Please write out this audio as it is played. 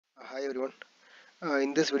Hi everyone.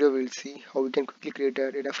 In this video we'll see how we can quickly create a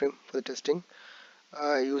data frame for the testing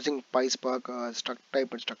using pyspark,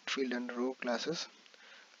 StructType and StructField and row classes.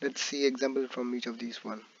 Let's see example from each of these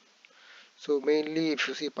one. So mainly if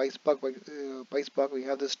you see pyspark we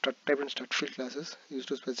have the StructType and StructField classes used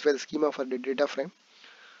to specify the schema for the data frame.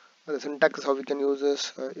 The syntax is how we can use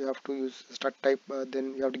this. You have to use StructType,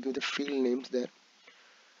 then you have to give the field names there,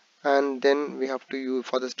 and then we have to use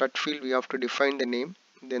for the StructField we have to define the name,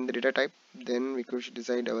 then the data type, then we could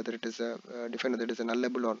decide whether it is a define whether it is a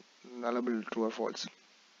nullable or nullable, true or false.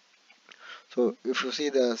 So if you see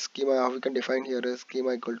the schema, how we can define here is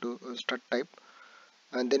schema equal to struct type,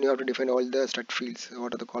 and then you have to define all the struct fields,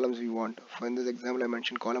 what are the columns we want. For in this example I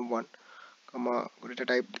mentioned column 1 comma data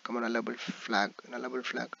type comma nullable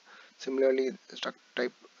flag. Similarly struct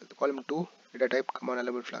type column 2 data type comma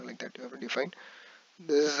nullable flag, like that you have to define.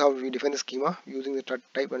 This is how we define the schema using the struct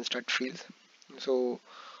type and struct fields. So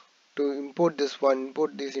to import this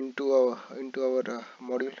into our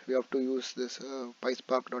module, we have to use this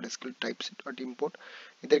pyspark.sql types.import.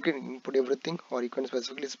 Either you can import everything, or you can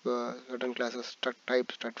specifically certain classes, struct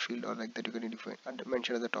type, struct field, or like that you can define and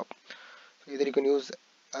mention at the top. So either you can use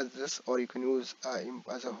as this, or you can use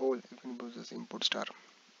as a whole, you can use this import star.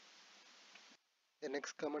 The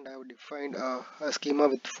next command I have defined a schema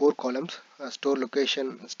with 4 columns: store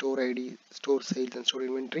location, store id, store sales, and store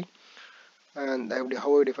inventory. And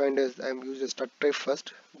how I defined is I am using start type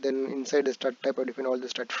first, then inside the start type I define all the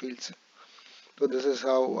start fields. So this is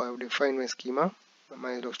how I have defined my schema.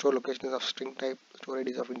 My store location is of string type, store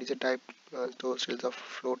ID is of integer type, store sales of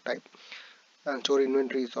float type, and store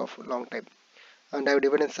inventory is of long type. And I have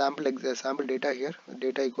defined sample data here,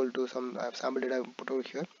 data equal to some sample data put over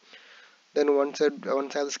here. Then once I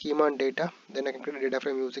have the schema and data, then I can create a data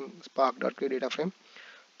frame using spark.create data frame,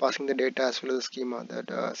 passing the data as well as the schema,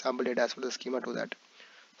 that sample data as well as the schema to that.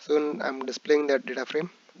 So I'm displaying that data frame,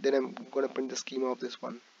 then I'm going to print the schema of this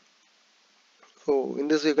one. So in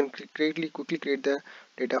this you can quickly create the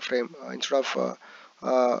data frame instead of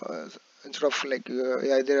like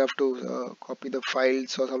you either have to copy the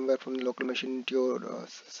files or somewhere from the local machine into your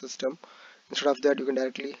system. Instead of that, you can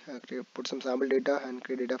directly put some sample data and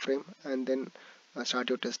create data frame, and then start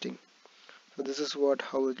your testing. So this is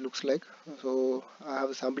how it looks like. So I have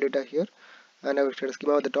a sample data here, and I will create a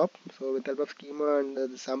schema at the top. So with the help of schema and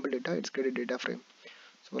the sample data, it's created data frame.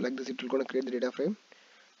 So like this, it will going to create the data frame.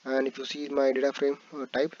 And if you see my data frame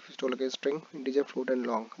type, store location string, integer, float, and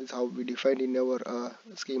long. This is how we defined in our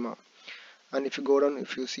schema. And if you go down,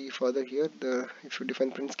 if you see further here, if you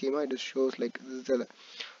define print schema, it just shows like this is the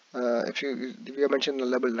if we have mentioned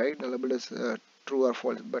nullable, right? Nullable is true or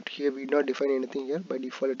false, but here we not define anything here. By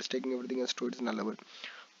default, it is taking everything as true. It is nullable.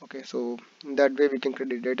 Okay, so in that way we can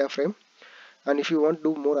create a data frame. And if you want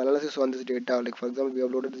to do more analysis on this data, like for example we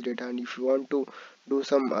uploaded this data, and if you want to do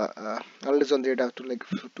some analysis on the data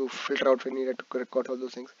to filter out any data to record all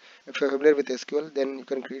those things, if you're familiar with SQL, then you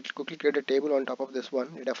can quickly create a table on top of this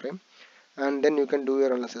one data frame, and then you can do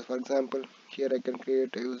your analysis. For example, here I can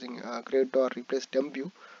create using create or replace temp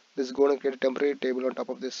view. This is going to create a temporary table on top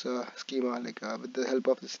of this schema, like with the help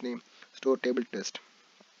of this name, store table test.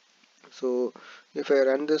 So if I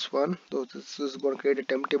run this one, so this is going to create a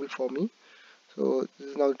temp table for me. So this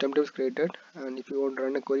is now the temp table is created, and if you want to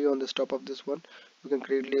run a query on this top of this one, you can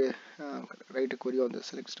write a query on this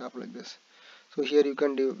select stuff like this. So here you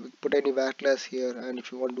can put any var class here, and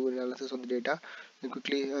if you want to do analysis on the data, then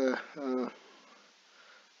quickly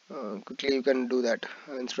you can do that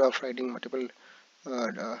instead of writing multiple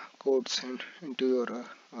codes into your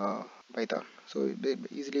Python. So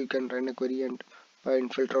easily you can run a query and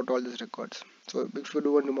filter out all these records. So if you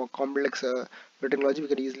do a more complex filtering logic, we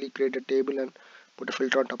can easily create a table and put a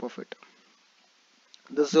filter on top of it.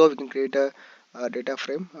 This is how we can create a data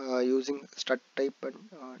frame using struct type and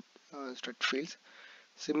struct fields.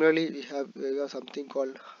 Similarly, we have something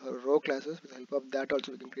called row classes. With the help of that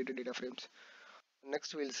also we can create a data frames.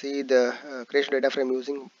 Next we'll see the creation data frame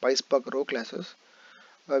using pyspark row classes.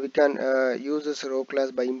 We can use this row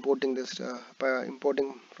class by importing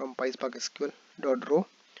from pyspark sql.row,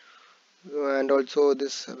 and also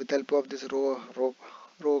this with the help of this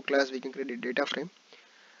row class we can create a data frame.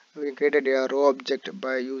 We can create a row object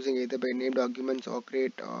by using either by named arguments or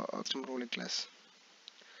create a custom row class.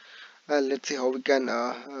 Let's see how we can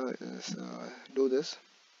do this.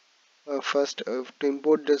 First, to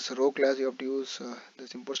import this row class, you have to use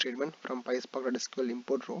this import statement from pyspark.sql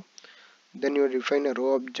import row. Then you define a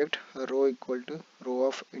row object, a row equal to row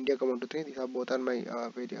of India, 123. These are both are my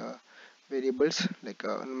variables, like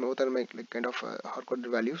both are my kind of hard-coded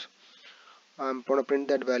values. I'm going to print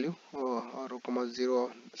that value, row comma 0,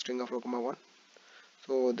 string of row comma 1.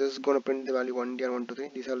 So this is going to print the value 1 and 1 2 3.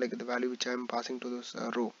 These are like the value which I am passing to this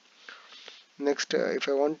row. Next, if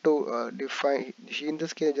I want to define, in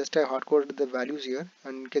this case just I hard coded the values here,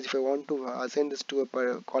 and in case if I want to assign this to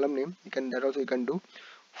a column name, that also you can do.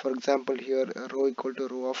 For example, here row equal to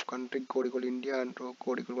row of country code equal India and row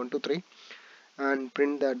code equal 1 2 3, and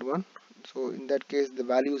print that one. So in that case the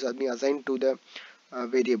values are being assigned to the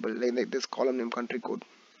variable like this column name country code.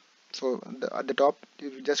 So at the top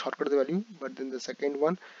we just hard coded the value, but then the second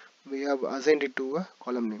one we have assigned it to a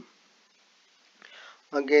column name.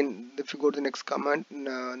 Again, if you go to the next command,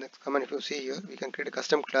 if you see here, we can create a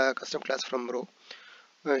custom class from row.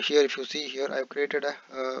 Here, if you see here, I have created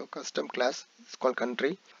a custom class. It's called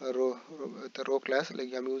country. The row class. Like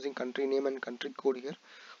I'm using country name and country code here.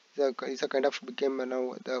 These are kind of became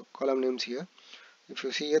now the column names here. If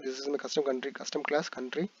you see here, this is my custom class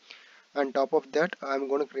country. And top of that, I'm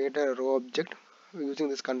going to create a row object using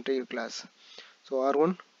this country class. So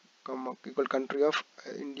R1 equal country of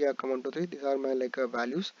India, 1 2 3. These are my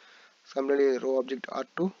values. Similarly, row object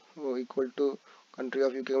R2 equal to country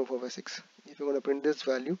of UK 4 5 6. If you're going to print this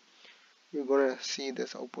value, you're going to see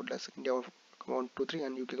this output as India 1 2 3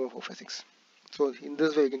 and UK 4 5 6. So in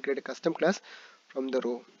this way, you can create a custom class from the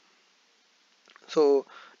row. So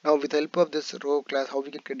now with the help of this row class, how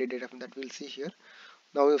we can create data from that we'll see here.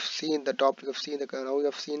 Now we've seen the top, now we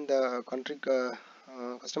have seen the country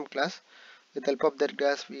custom class. With the help of that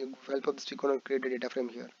class, with help of this, we're going to create a data frame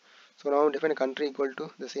here. So now define a country equal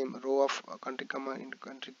to the same row of country comma in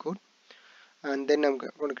country code, and then I'm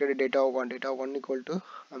going to create a data1 equal to,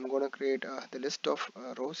 I'm going to create the list of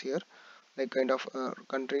rows here, like kind of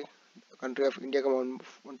country of India comma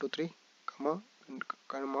 1 2 3 comma and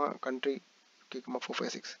comma country UK comma 4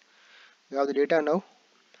 5 6. We have the data now,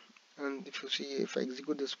 and if you see, if I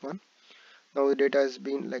execute this one, now the data is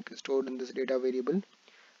being stored in this data variable,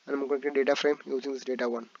 and I'm going to create data frame using this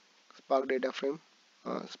data1 spark data frame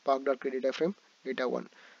spark.create data frame data1,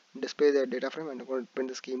 display the data frame, and I'm going to print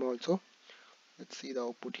the schema also. Let's see the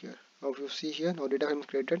output here. Now if you see here, now data frame is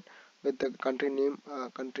created with the country name,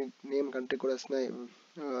 country code as my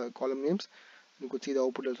column names. You could see the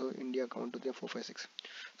output also India count to the 4 5 6.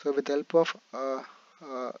 So with the help of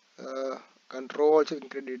control also we can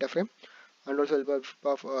create data frame, and also with the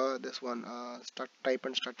help of this one StructType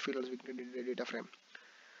and StructFields also we can create a data frame.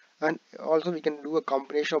 And also we can do a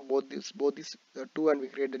combination of both these two, and we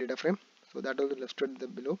create the data frame. So that also listed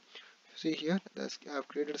below. See here, I have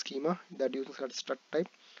created a schema that using StructType,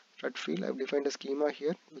 StructField. I have defined a schema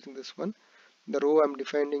here using this one. The row I'm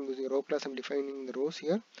defining using row class. I'm defining the rows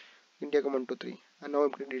here, India 1 2 3, and now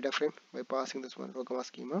I'm creating data frame by passing this one row comma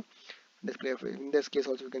schema display frame. In this case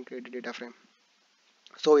also we can create a data frame.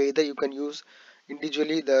 So either you can use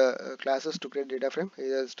individually the classes to create data frame,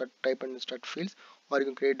 either StructType and StructFields, or you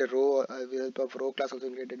can create a row with the help of row class also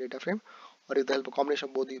create a data frame, or with the help of combination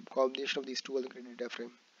of these two also create a data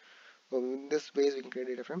frame. So in this ways we can create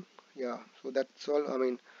a data frame. Yeah, so that's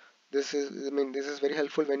all. This is very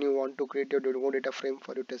helpful when you want to create your own data frame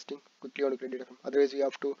for your testing. Quickly want to create data frame. Otherwise you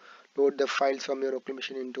have to load the files from your local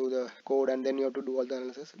machine into the code, and then you have to do all the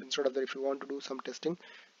analysis. Instead of that, if you want to do some testing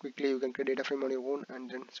quickly, you can create data frame on your own and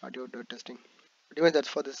then start your testing. Pretty much that's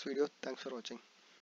for this video. Thanks for watching.